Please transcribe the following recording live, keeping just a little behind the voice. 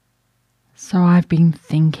So I've been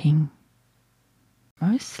thinking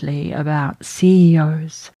mostly about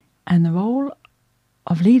CEOs and the role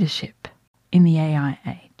of leadership in the AI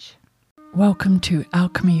age. Welcome to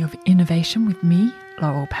Alchemy of Innovation with me,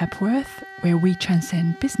 Laurel Papworth, where we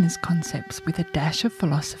transcend business concepts with a dash of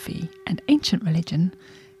philosophy and ancient religion,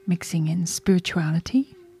 mixing in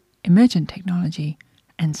spirituality, emergent technology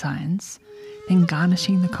and science, then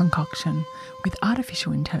garnishing the concoction with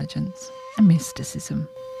artificial intelligence and mysticism.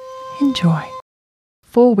 Enjoy.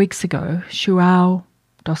 4 weeks ago, João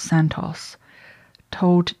dos Santos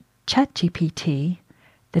told ChatGPT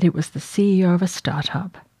that it was the CEO of a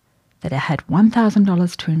startup, that it had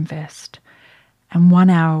 $1,000 to invest and 1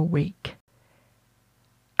 hour a week.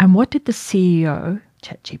 And what did the CEO,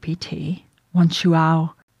 ChatGPT, want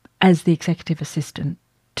João as the executive assistant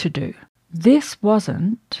to do? This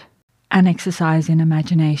wasn't an exercise in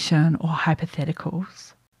imagination or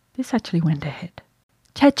hypotheticals. This actually went ahead.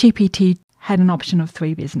 ChatGPT had an option of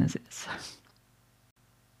 3 businesses.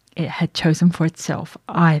 It had chosen for itself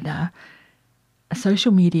either a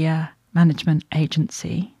social media management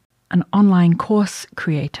agency, an online course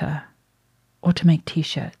creator, or to make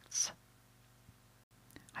t-shirts.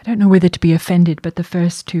 I don't know whether to be offended, but the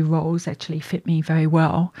first 2 roles actually fit me very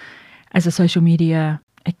well as a social media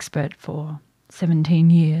expert for 17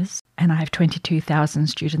 years, and I have 22,000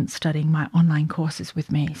 students studying my online courses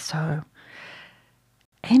with me. So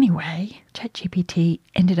anyway, ChatGPT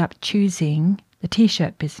ended up choosing the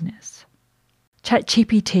t-shirt business.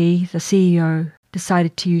 ChatGPT, the CEO,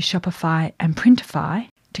 decided to use Shopify and Printify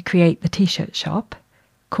to create the t-shirt shop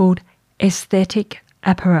called AIsthetic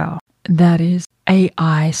Apparel. That is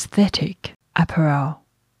AIsthetic Apparel.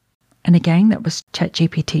 And again, that was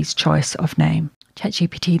ChatGPT's choice of name.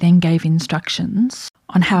 ChatGPT then gave instructions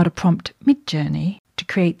on how to prompt Midjourney to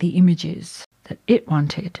create the images that it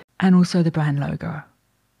wanted and also the brand logo.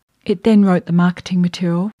 It then wrote the marketing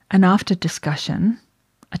material, and after discussion,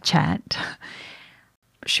 a chat,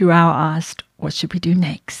 João asked, what should we do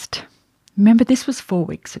next? Remember, this was 4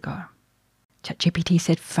 weeks ago. ChatGPT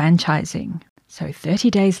said franchising. So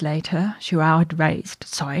 30 days later, ChatGPT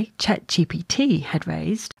had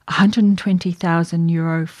raised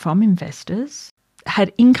 €120,000 from investors,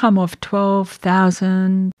 had income of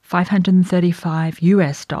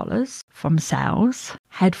 $12,535 from sales,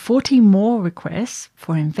 had 40 more requests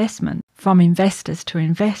for investment from investors to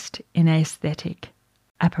invest in AIsthetic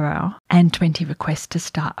Apparel, and 20 requests to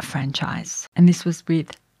start a franchise. And this was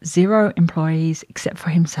with 0 employees except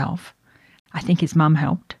for himself. I think his mum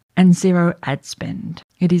helped. And 0 ad spend.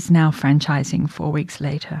 It is now franchising 4 weeks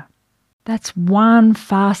later. That's one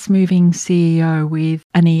fast-moving CEO with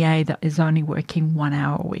an EA that is only working 1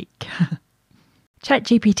 hour a week.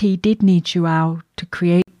 ChatGPT did need João to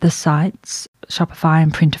create the sites, Shopify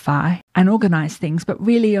and Printify, and organize things, but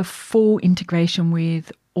really a full integration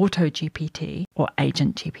with AutoGPT or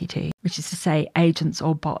Agent GPT, which is to say agents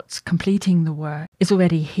or bots completing the work, is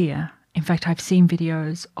already here. In fact, I've seen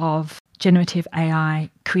videos of generative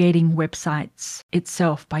AI creating websites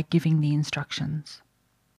itself by giving the instructions.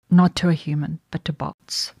 Not to a human, but to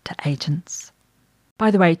bots, to agents.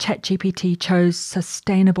 By the way, ChatGPT chose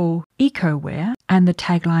sustainable eco-wear and the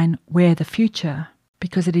tagline, "Wear the future,"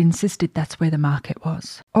 because it insisted that's where the market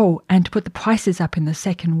was. Oh, and to put the prices up in the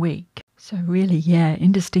second week. So really,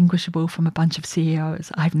 indistinguishable from a bunch of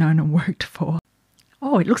CEOs I've known and worked for.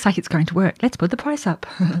 Oh, it looks like it's going to work. Let's put the price up.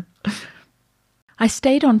 I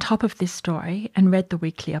stayed on top of this story and read the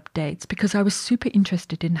weekly updates because I was super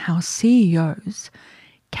interested in how CEOs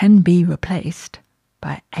can be replaced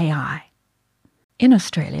by AI. In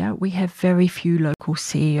Australia, we have very few local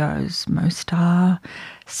CEOs. Most are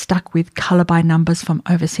stuck with colour by numbers from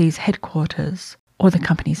overseas headquarters, or the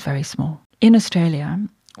company's very small. In Australia,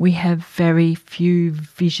 we have very few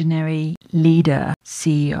visionary leader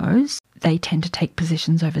CEOs. They tend to take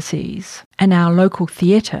positions overseas. And our local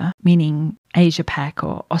theatre, meaning Asia Pac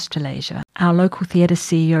or Australasia, our local theatre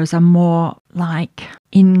CEOs are more like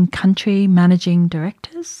in-country managing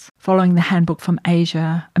directors, following the handbook from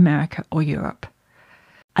Asia, America or Europe.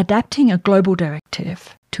 Adapting a global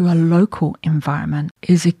directive to a local environment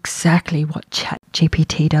is exactly what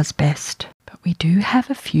ChatGPT does best. But we do have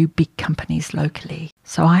a few big companies locally.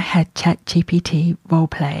 So I had ChatGPT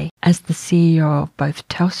roleplay as the CEO of both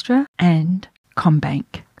Telstra and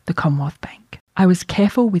CommBank, the Commonwealth Bank. I was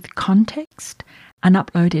careful with context and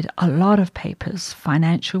uploaded a lot of papers,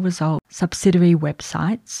 financial results, subsidiary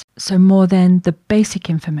websites, so more than the basic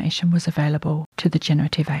information was available to the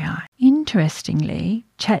generative AI. Interestingly,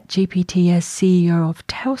 ChatGPT as CEO of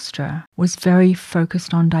Telstra was very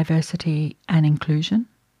focused on diversity and inclusion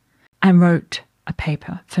and wrote a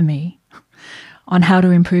paper for me on how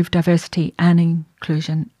to improve diversity and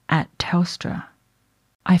inclusion at Telstra.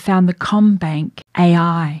 I found the CommBank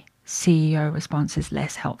AI CEO response is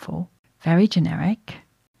less helpful, very generic,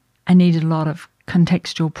 and needed a lot of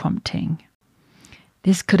contextual prompting.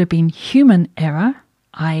 This could have been human error,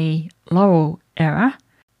 i.e. Laurel error,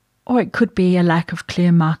 or it could be a lack of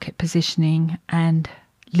clear market positioning and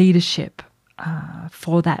leadership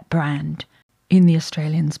for that brand in the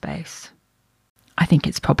Australian space. I think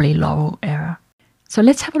it's probably Laurel error. So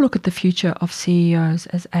let's have a look at the future of CEOs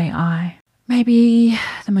as AI. Maybe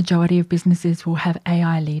the majority of businesses will have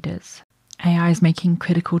AI leaders. AI is making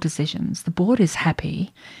critical decisions. The board is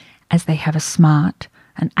happy as they have a smart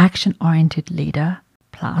and action-oriented leader.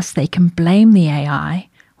 Plus, they can blame the AI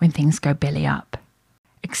when things go belly up.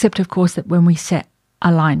 Except, of course, that when we set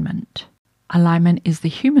alignment, alignment is the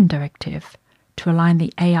human directive to align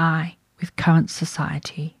the AI with current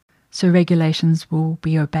society. So regulations will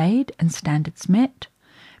be obeyed and standards met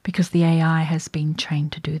because the AI has been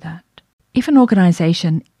trained to do that. If an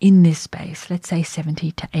organisation in this space, let's say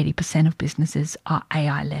 70 to 80% of businesses are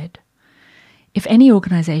AI-led, if any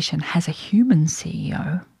organisation has a human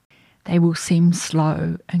CEO, they will seem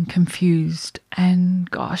slow and confused and,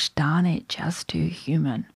 gosh darn it, just too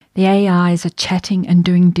human. The AIs are chatting and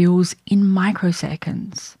doing deals in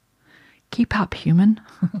microseconds. Keep up, human.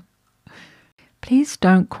 Please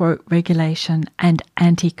don't quote regulation and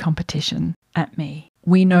anti-competition at me.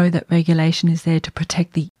 We know that regulation is there to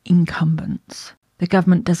protect the incumbents. The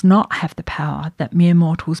government does not have the power that mere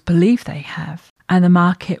mortals believe they have, and the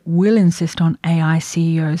market will insist on AI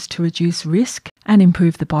CEOs to reduce risk and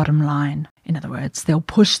improve the bottom line. In other words, they'll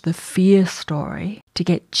push the fear story to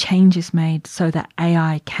get changes made so that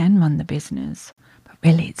AI can run the business, but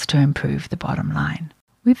really it's to improve the bottom line.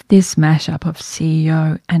 With this mashup of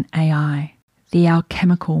CEO and AI, the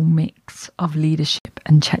alchemical mix of leadership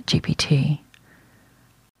and ChatGPT,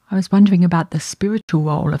 I was wondering about the spiritual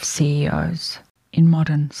role of CEOs in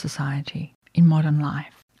modern society, in modern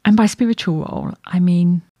life. And by spiritual role, I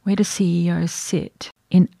mean, where do CEOs sit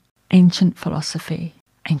in ancient philosophy,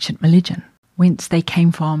 ancient religion, whence they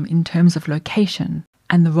came from in terms of location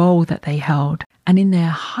and the role that they held? And in their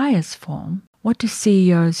highest form, what do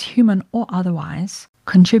CEOs, human or otherwise,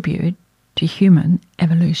 contribute to human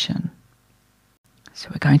evolution? So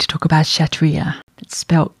we're going to talk about Kshatriya. It's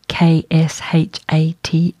spelled Kshatriya.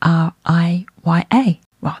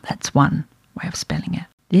 Well, that's one way of spelling it.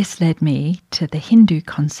 This led me to the Hindu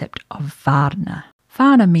concept of Varna.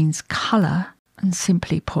 Varna means colour, and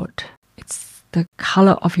simply put, it's the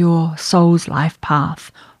colour of your soul's life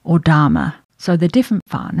path or dharma. So the different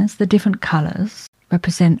Varnas, the different colours,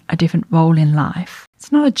 represent a different role in life.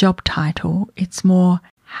 It's not a job title, it's more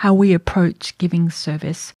how we approach giving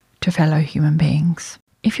service to fellow human beings.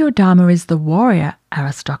 If your dharma is the warrior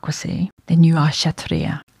aristocracy, then you are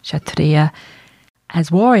Kshatriya. Kshatriya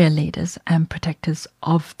as warrior leaders and protectors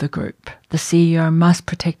of the group. The CEO must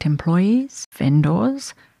protect employees,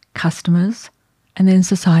 vendors, customers, and then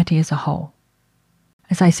society as a whole.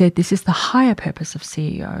 As I said, this is the higher purpose of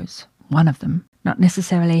CEOs, one of them, not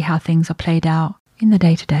necessarily how things are played out in the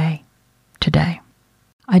day-to-day, today.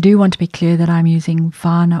 I do want to be clear that I'm using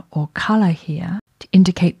Varna or colour here to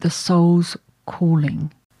indicate the soul's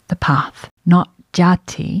calling, the path, not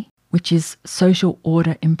jati, which is social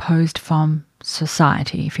order imposed from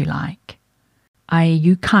society, if you like.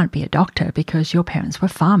 You can't be a doctor because your parents were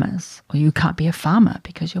farmers, or you can't be a farmer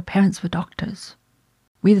because your parents were doctors.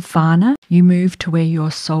 With Varna, you move to where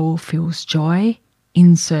your soul feels joy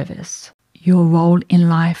in service. Your role in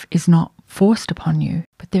life is not forced upon you,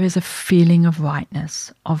 but there is a feeling of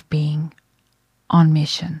rightness, of being on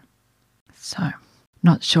mission. So,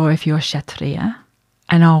 not sure if you're Kshatriya,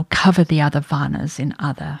 and I'll cover the other Varnas in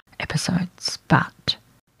other episodes, but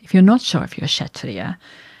if you're not sure if you're Kshatriya,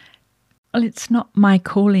 well, it's not my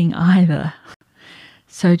calling either.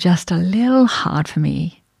 So just a little hard for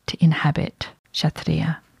me to inhabit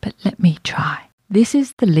Kshatriya, but let me try. This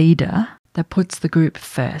is the leader that puts the group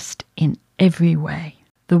first in every way.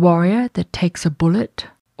 The warrior that takes a bullet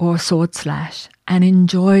or a sword slash and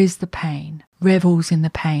enjoys the pain, revels in the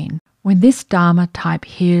pain. When this Dharma type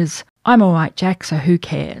hears, "I'm all right, Jack, so who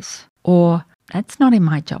cares?" or "That's not in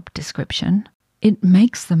my job description," it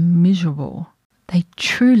makes them miserable. They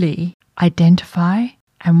truly identify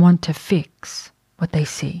and want to fix what they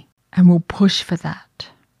see and will push for that.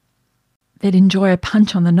 They'd enjoy a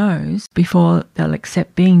punch on the nose before they'll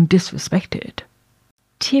accept being disrespected.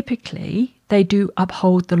 Typically, they do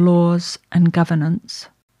uphold the laws and governance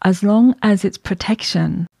as long as it's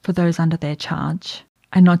protection for those under their charge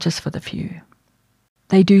and not just for the few.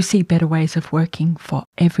 They do see better ways of working for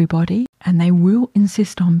everybody and they will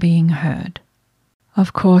insist on being heard.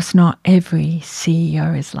 Of course, not every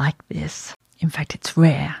CEO is like this. In fact, it's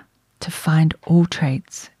rare to find all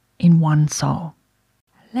traits in one soul.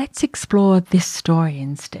 Let's explore this story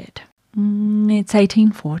instead. It's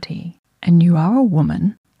 1840, and you are a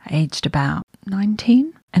woman aged about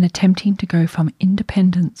 19 and attempting to go from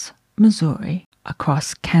Independence, Missouri,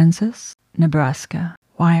 across Kansas, Nebraska,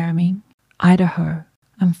 Wyoming, Idaho,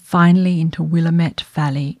 and finally into Willamette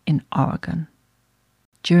Valley in Oregon.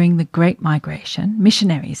 During the Great Migration,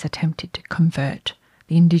 missionaries attempted to convert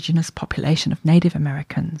the indigenous population of Native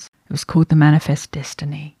Americans. It was called the Manifest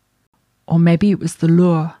Destiny. Or maybe it was the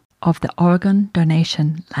lure of the Oregon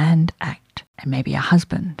Donation Land Act, and maybe a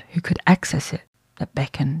husband who could access it that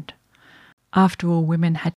beckoned. After all,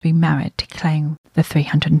 women had to be married to claim the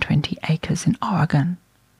 320 acres in Oregon.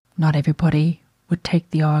 Not everybody would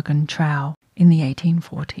take the Oregon Trail in the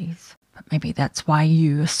 1840s. But maybe that's why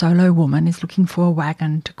you, a solo woman, is looking for a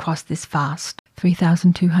wagon to cross this vast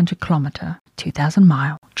 3,200 kilometre,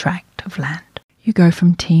 2,000-mile tract of land. You go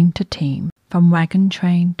from team to team, from wagon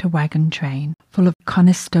train to wagon train, full of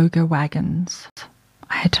Conestoga wagons.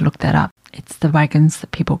 I had to look that up. It's the wagons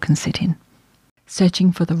that people can sit in.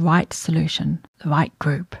 Searching for the right solution, the right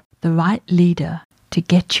group, the right leader to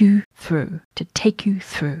get you through, to take you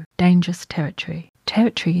through dangerous territory,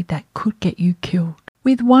 territory that could get you killed.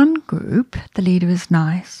 With one group, the leader is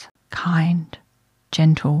nice, kind,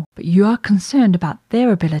 gentle, but you are concerned about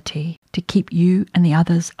their ability to keep you and the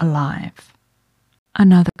others alive.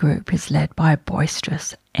 Another group is led by a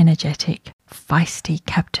boisterous, energetic, feisty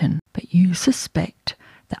captain, but you suspect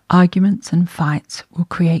that arguments and fights will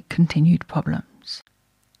create continued problems.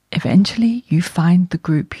 Eventually, you find the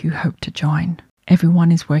group you hope to join.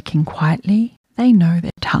 Everyone is working quietly. They know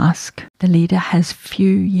their task. The leader has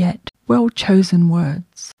few yet well-chosen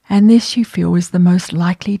words, and this you feel is the most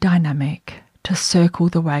likely dynamic to circle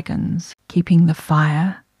the wagons, keeping the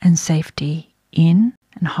fire and safety in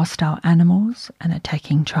and hostile animals and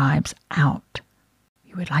attacking tribes out.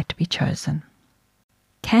 You would like to be chosen.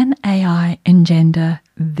 Can AI engender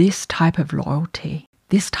this type of loyalty,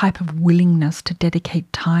 this type of willingness to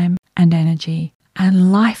dedicate time and energy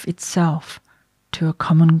and life itself to a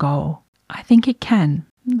common goal? I think it can,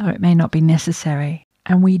 though it may not be necessary.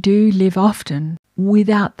 And we do live often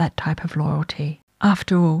without that type of loyalty.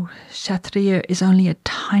 After all, Kshatriya is only a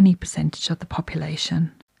tiny percentage of the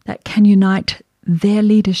population that can unite their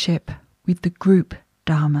leadership with the group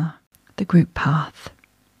dharma, the group path.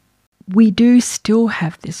 We do still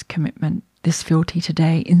have this commitment, this fealty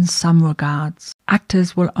today in some regards.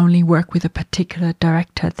 Actors will only work with a particular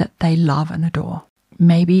director that they love and adore.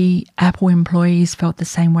 Maybe Apple employees felt the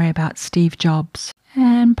same way about Steve Jobs,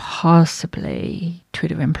 and possibly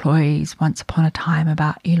Twitter employees once upon a time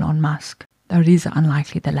about Elon Musk, though it is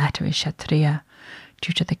unlikely the latter is Kshatriya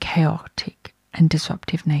due to the chaotic and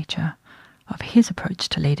disruptive nature of his approach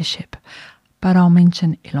to leadership. But I'll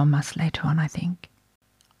mention Elon Musk later on, I think.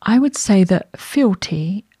 I would say that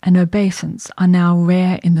fealty and obeisance are now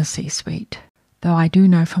rare in the C-suite, though I do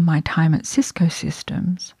know from my time at Cisco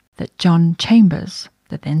Systems that John Chambers,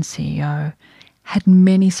 the then CEO, had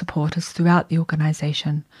many supporters throughout the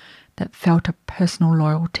organisation that felt a personal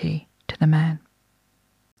loyalty to the man.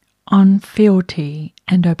 On fealty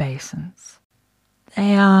and obeisance,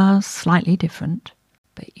 they are slightly different,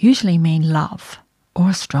 but usually mean love or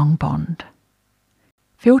a strong bond.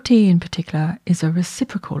 Fealty in particular is a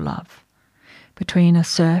reciprocal love between a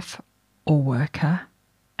serf or worker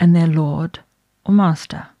and their lord or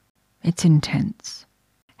master. It's intense.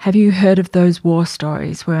 Have you heard of those war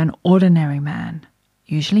stories where an ordinary man,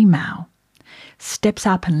 usually male, steps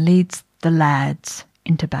up and leads the lads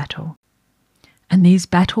into battle? And these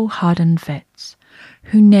battle-hardened vets,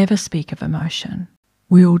 who never speak of emotion,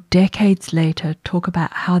 will decades later talk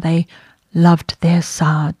about how they loved their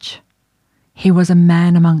Sarge. He was a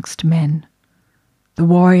man amongst men, the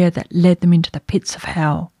warrior that led them into the pits of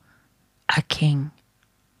hell, a king.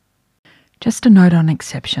 Just a note on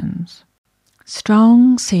exceptions.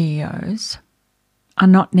 Strong CEOs are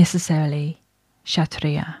not necessarily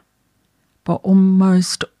Kshatriya, but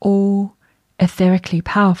almost all etherically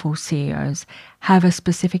powerful CEOs have a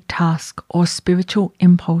specific task or spiritual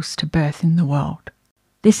impulse to birth in the world.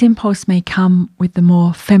 This impulse may come with the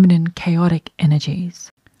more feminine, chaotic energies.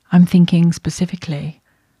 I'm thinking specifically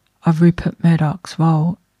of Rupert Murdoch's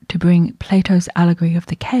role to bring Plato's allegory of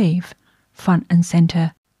the cave front and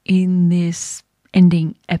centre in this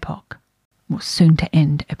ending epoch, or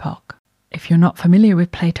soon-to-end epoch. If you're not familiar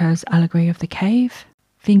with Plato's allegory of the cave,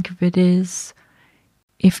 think of it as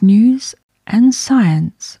if news and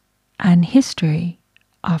science and history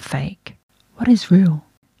are fake, what is real?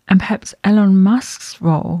 And perhaps Elon Musk's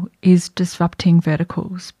role is disrupting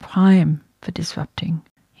verticals, prime for disrupting.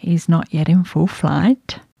 He's not yet in full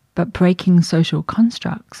flight, but breaking social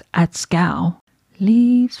constructs at scale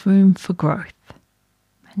leaves room for growth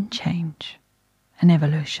and change and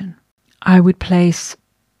evolution. I would place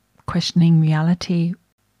questioning reality,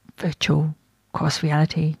 virtual, course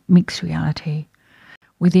reality, mixed reality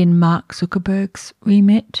within Mark Zuckerberg's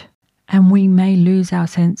remit, and we may lose our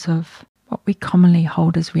sense of what we commonly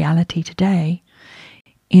hold as reality today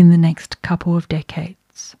in the next couple of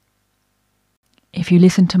decades. If you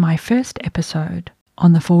listen to my first episode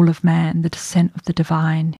on the fall of man, the descent of the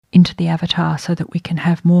divine into the avatar so that we can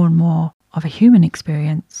have more and more of a human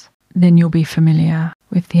experience, then you'll be familiar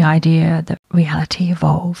with the idea that reality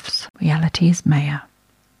evolves. Reality is Maya.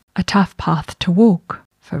 A tough path to walk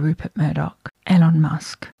for Rupert Murdoch, Elon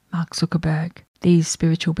Musk, Mark Zuckerberg, these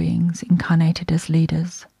spiritual beings incarnated as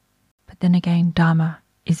leaders. But then again, Dharma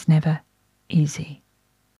is never easy.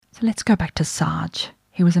 So let's go back to Saj.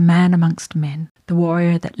 He was a man amongst men, the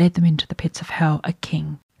warrior that led them into the pits of hell, a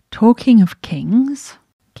king. Talking of kings,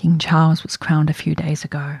 King Charles was crowned a few days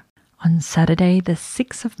ago. On Saturday, the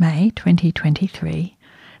 6th of May 2023,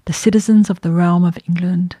 the citizens of the realm of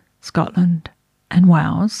England, Scotland and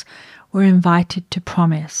Wales were invited to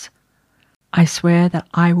promise, "I swear that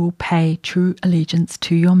I will pay true allegiance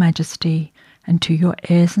to your majesty and to your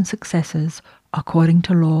heirs and successors according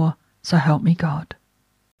to law, so help me God."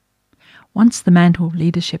 Once the mantle of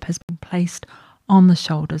leadership has been placed on the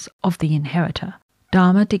shoulders of the inheritor,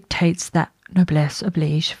 Dharma dictates that noblesse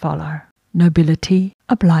oblige follow. Nobility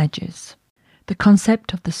obliges. The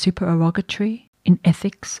concept of the supererogatory in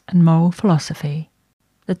ethics and moral philosophy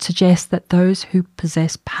that suggests that those who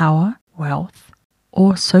possess power, wealth,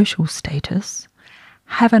 or social status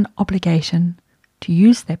have an obligation to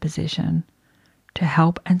use their position to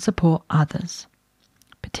help and support others,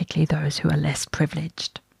 particularly those who are less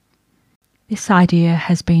privileged. This idea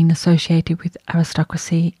has been associated with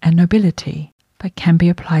aristocracy and nobility, but can be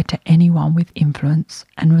applied to anyone with influence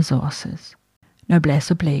and resources.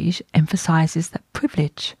 Noblesse oblige emphasizes that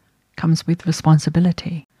privilege comes with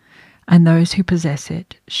responsibility, and those who possess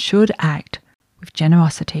it should act with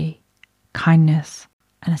generosity, kindness,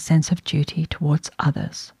 and a sense of duty towards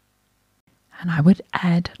others. And I would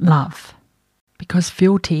add love, because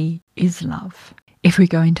fealty is love. If we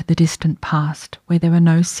go into the distant past where there were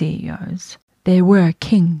no CEOs, there were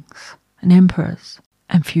kings and emperors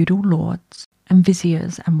and feudal lords and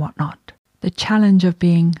viziers and whatnot. The challenge of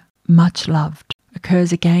being much loved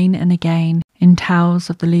occurs again and again in tales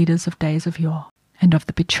of the leaders of days of yore and of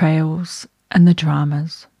the betrayals and the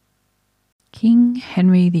dramas. King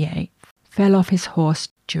Henry VIII fell off his horse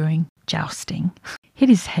during jousting, hit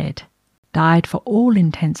his head, died for all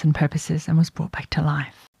intents and purposes, and was brought back to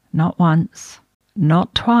life. Not once,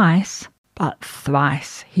 not twice, but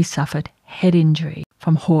thrice he suffered head injury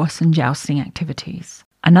from horse and jousting activities.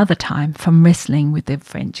 Another time from wrestling with the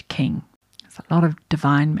French king. There's a lot of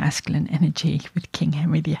divine masculine energy with King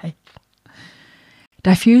Henry VIII.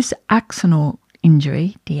 Diffuse axonal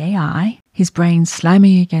injury, DAI, his brain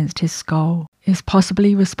slamming against his skull, is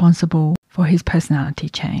possibly responsible for his personality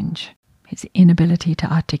change, his inability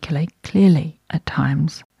to articulate clearly at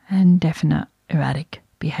times, and definite erratic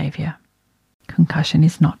behaviour. Concussion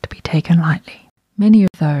is not to be taken lightly. Many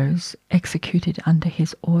of those executed under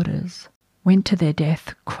his orders went to their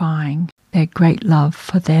death crying their great love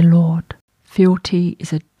for their Lord. Fealty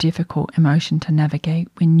is a difficult emotion to navigate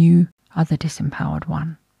when you are the disempowered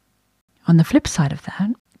one. On the flip side of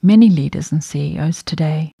that, many leaders and CEOs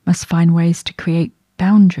today must find ways to create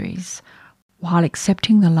boundaries while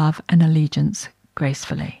accepting the love and allegiance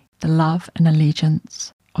gracefully. The love and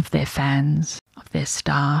allegiance of their fans, of their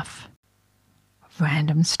staff, of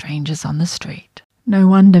random strangers on the street. No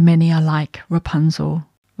wonder many are like Rapunzel,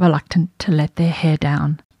 reluctant to let their hair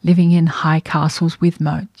down, living in high castles with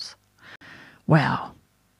moats. Well,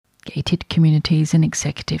 gated communities and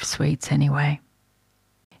executive suites anyway.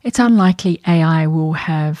 It's unlikely AI will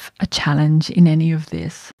have a challenge in any of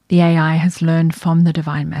this. The AI has learned from the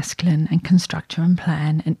divine masculine and can structure and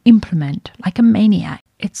plan and implement like a maniac.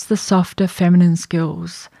 It's the softer feminine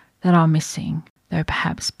skills that are missing, though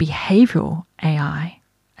perhaps behavioral AI,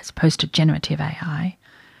 as opposed to generative AI,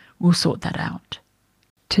 will sort that out.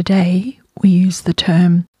 Today, we use the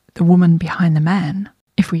term the woman behind the man.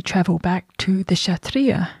 If we travel back to the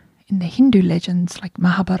Kshatriya in the Hindu legends like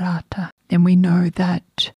Mahabharata, then we know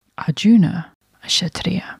that Arjuna, a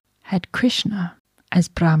Kshatriya, had Krishna as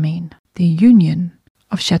Brahmin. The union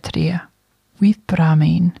of Kshatriya with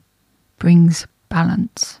Brahmin brings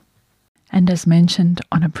balance. And as mentioned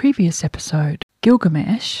on a previous episode,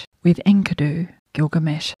 Gilgamesh with Enkidu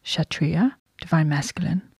Gilgamesh, Kshatriya, divine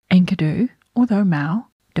masculine. Enkidu, although male,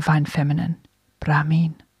 divine feminine.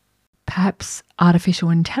 Brahmin. Perhaps artificial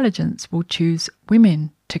intelligence will choose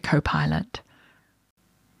women to co-pilot.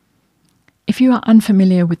 If you are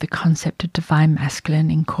unfamiliar with the concept of divine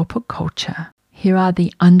masculine in corporate culture, here are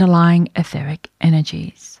the underlying etheric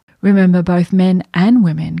energies. Remember, both men and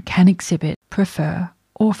women can exhibit, prefer,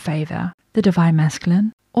 or favour the divine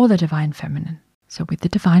masculine or the divine feminine. So with the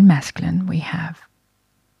divine masculine, we have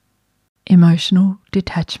emotional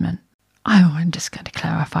detachment. I'm just going to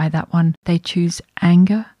clarify that one. They choose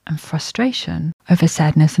anger and frustration over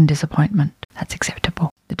sadness and disappointment. That's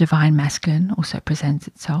acceptable. The divine masculine also presents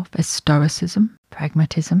itself as stoicism,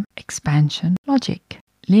 pragmatism, expansion, logic,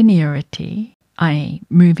 linearity, i.e.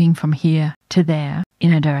 moving from here to there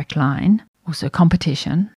in a direct line, also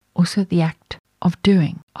competition, also the act of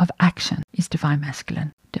doing, of action is divine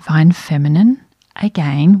masculine. Divine feminine,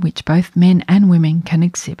 again, which both men and women can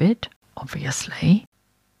exhibit, obviously,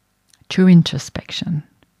 true introspection,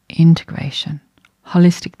 integration,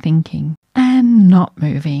 holistic thinking, and not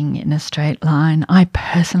moving in a straight line. I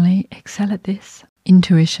personally excel at this.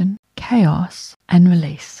 Intuition, chaos, and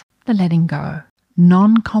release, the letting go,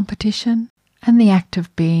 non-competition, and the act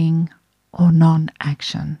of being or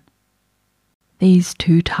non-action. These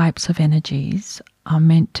two types of energies are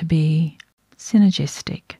meant to be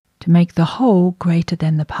synergistic, to make the whole greater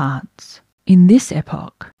than the parts. In this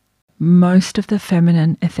epoch, most of the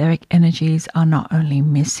feminine etheric energies are not only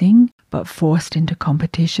missing, but forced into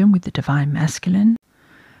competition with the divine masculine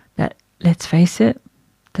that, let's face it,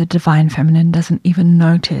 the divine feminine doesn't even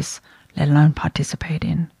notice, let alone participate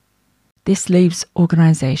in. This leaves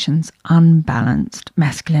organizations unbalanced.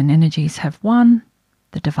 Masculine energies have won.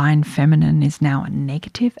 The divine feminine is now a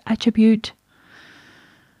negative attribute,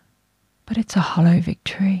 but it's a hollow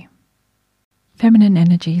victory. Feminine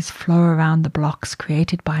energies flow around the blocks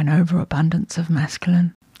created by an overabundance of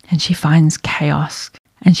masculine, and she finds chaos,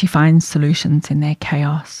 and she finds solutions in their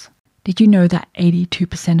chaos. Did you know that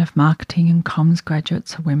 82% of marketing and comms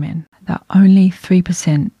graduates are women? That only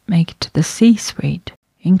 3% make it to the C-suite,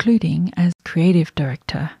 including as creative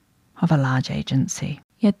director of a large agency.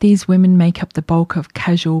 Yet these women make up the bulk of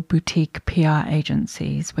casual boutique PR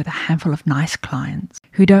agencies with a handful of nice clients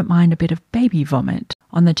who don't mind a bit of baby vomit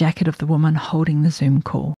on the jacket of the woman holding the Zoom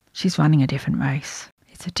call. She's running a different race.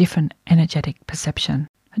 It's a different energetic perception,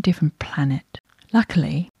 a different planet.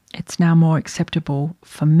 Luckily, it's now more acceptable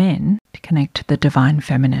for men to connect to the divine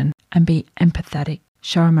feminine and be empathetic,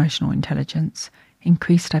 show emotional intelligence,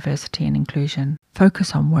 increase diversity and inclusion,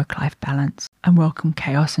 focus on work-life balance, and welcome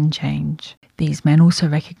chaos and change. These men also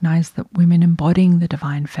recognize that women embodying the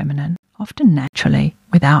divine feminine, often naturally,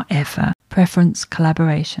 without effort, preference,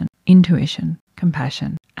 collaboration, intuition,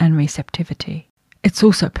 compassion, and receptivity. It's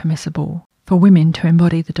also permissible for women to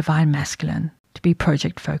embody the divine masculine, to be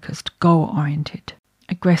project-focused, goal-oriented,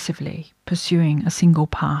 aggressively pursuing a single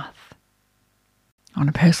path. On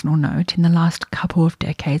a personal note, in the last couple of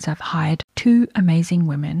decades, I've hired 2 amazing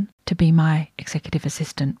women to be my executive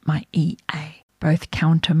assistant, my EA. Both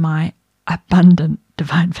counter my abundant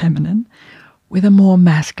divine feminine with a more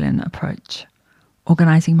masculine approach,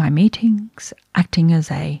 organizing my meetings, acting as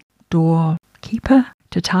a doorkeeper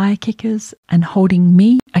to tire kickers, and holding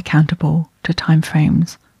me accountable to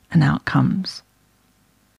timeframes and outcomes.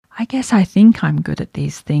 I guess I think I'm good at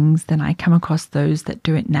these things, then I come across those that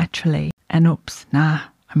do it naturally, and oops, nah,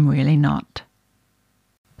 I'm really not.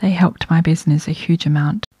 They helped my business a huge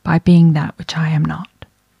amount by being that which I am not.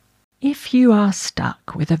 If you are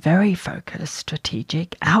stuck with a very focused,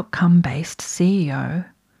 strategic, outcome-based CEO,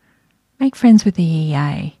 make friends with the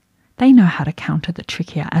EA. They know how to counter the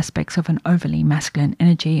trickier aspects of an overly masculine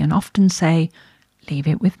energy and often say, leave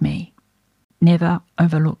it with me. Never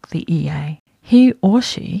overlook the EA. He or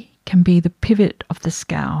she can be the pivot of the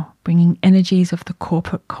scale, bringing energies of the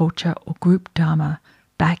corporate culture or group dharma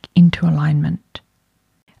back into alignment.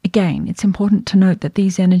 Again, it's important to note that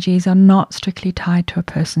these energies are not strictly tied to a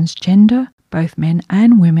person's gender. Both men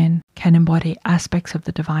and women can embody aspects of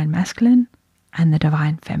the divine masculine and the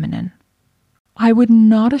divine feminine. I would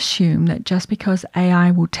not assume that just because AI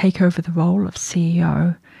will take over the role of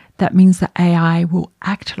CEO, that means that AI will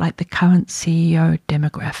act like the current CEO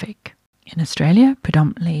demographic. In Australia,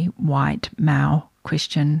 predominantly white, male,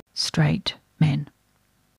 Christian, straight men.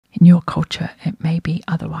 In your culture, it may be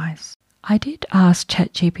otherwise. I did ask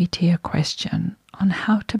ChatGPT a question on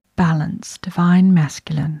how to balance divine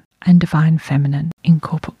masculine and divine feminine in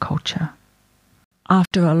corporate culture.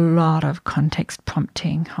 After a lot of context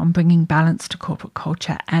prompting on bringing balance to corporate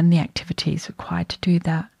culture and the activities required to do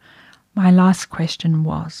that, my last question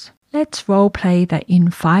was, Let's role play that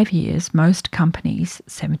in 5 years, most companies,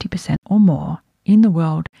 70% or more in the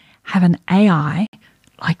world, have an AI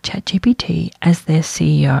like ChatGPT as their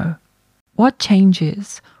CEO. What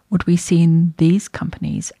changes would we see in these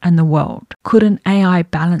companies and the world? Could an AI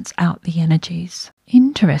balance out the energies?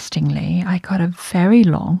 Interestingly, I got a very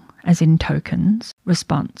long, as in tokens,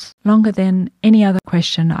 response, longer than any other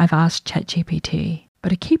question I've asked ChatGPT.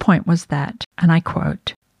 But a key point was that, and I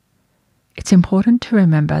quote, "It's important to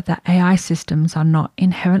remember that AI systems are not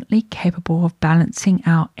inherently capable of balancing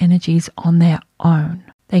out energies on their own.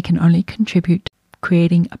 They can only contribute to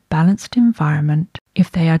creating a balanced environment if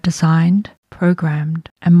they are designed, programmed,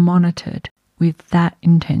 and monitored with that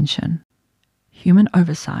intention. Human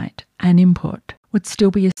oversight and input would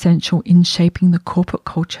still be essential in shaping the corporate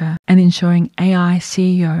culture and ensuring AI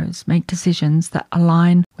CEOs make decisions that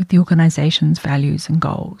align with the organization's values and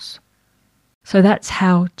goals." So that's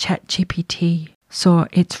how ChatGPT saw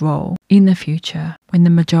its role in the future when the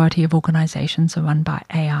majority of organizations are run by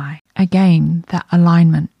AI. Again, that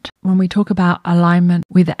alignment. When we talk about alignment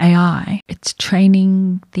with AI, it's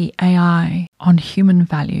training the AI on human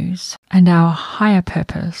values and our higher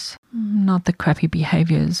purpose, not the crappy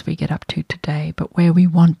behaviors we get up to today, but where we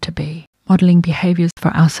want to be. Modeling behaviors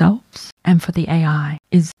for ourselves and for the AI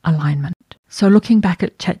is alignment. So looking back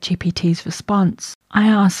at ChatGPT's response, I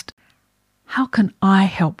asked, how can I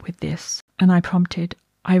help with this? And I prompted,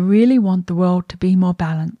 I really want the world to be more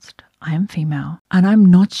balanced. I am female and I'm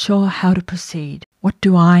not sure how to proceed. What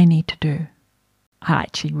do I need to do? I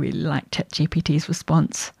actually really like ChatGPT's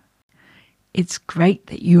response. It's great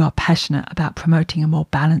that you are passionate about promoting a more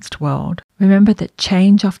balanced world. Remember that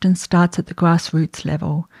change often starts at the grassroots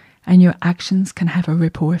level, and your actions can have a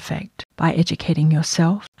ripple effect. By educating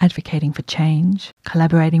yourself, advocating for change,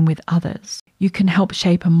 collaborating with others, you can help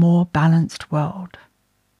shape a more balanced world.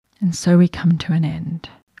 And so we come to an end,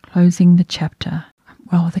 closing the chapter,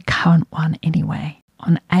 well, the current one anyway,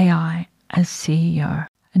 on AI as CEO.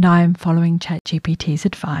 And I am following ChatGPT's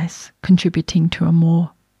advice, contributing to a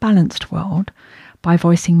more balanced world by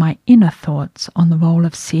voicing my inner thoughts on the role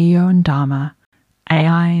of CEO and Dharma,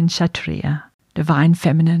 AI and Kshatriya, divine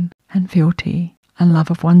feminine and fealty, and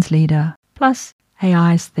love of one's leader, plus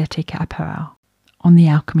AIsthetic Apparel on the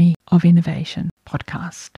Alchemy of Innovation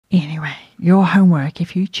podcast. Anyway, your homework,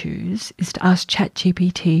 if you choose, is to ask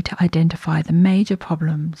ChatGPT to identify the major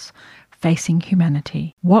problems facing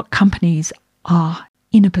humanity, what companies are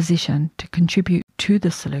in a position to contribute to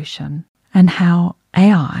the solution, and how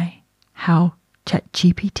AI, how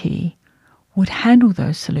ChatGPT would handle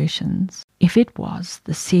those solutions if it was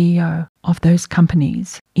the CEO of those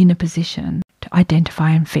companies in a position to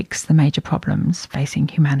identify and fix the major problems facing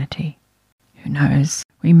humanity. Who knows,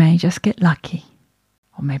 we may just get lucky,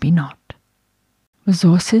 or maybe not.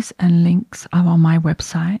 Resources and links are on my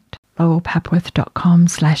website,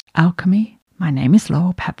 laurelpapworth.com/alchemy. My name is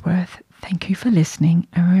Laurel Papworth. Thank you for listening,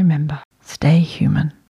 and remember, stay human.